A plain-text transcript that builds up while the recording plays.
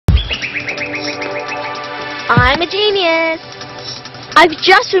I'm a genius! I've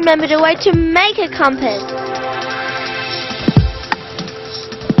just remembered a way to make a compass.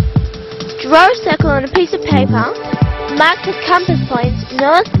 Draw a circle on a piece of paper. Mark the compass points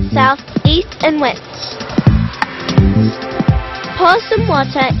north, south, east and west. Pour some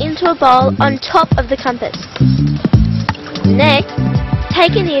water into a bowl on top of the compass. Next,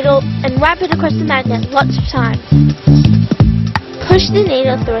 take a needle and wrap it across the magnet lots of times. Push the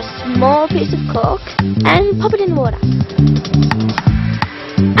needle through a small piece of cork and pop it in the water.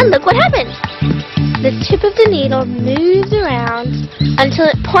 And look what happens! The tip of the needle moves around until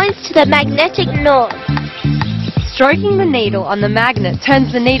it points to the magnetic north. Stroking the needle on the magnet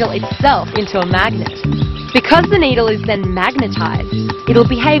turns the needle itself into a magnet. Because the needle is then magnetized, it'll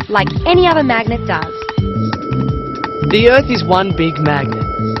behave like any other magnet does. The Earth is one big magnet.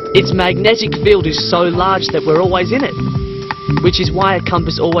 Its magnetic field is so large that we're always in it, which is why a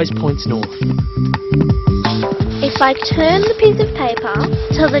compass always points north. If I turn the piece of paper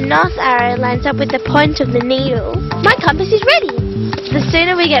till the north arrow lines up with the point of the needle, my compass is ready. The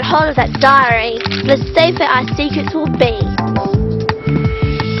sooner we get hold of that diary, the safer our secrets will be.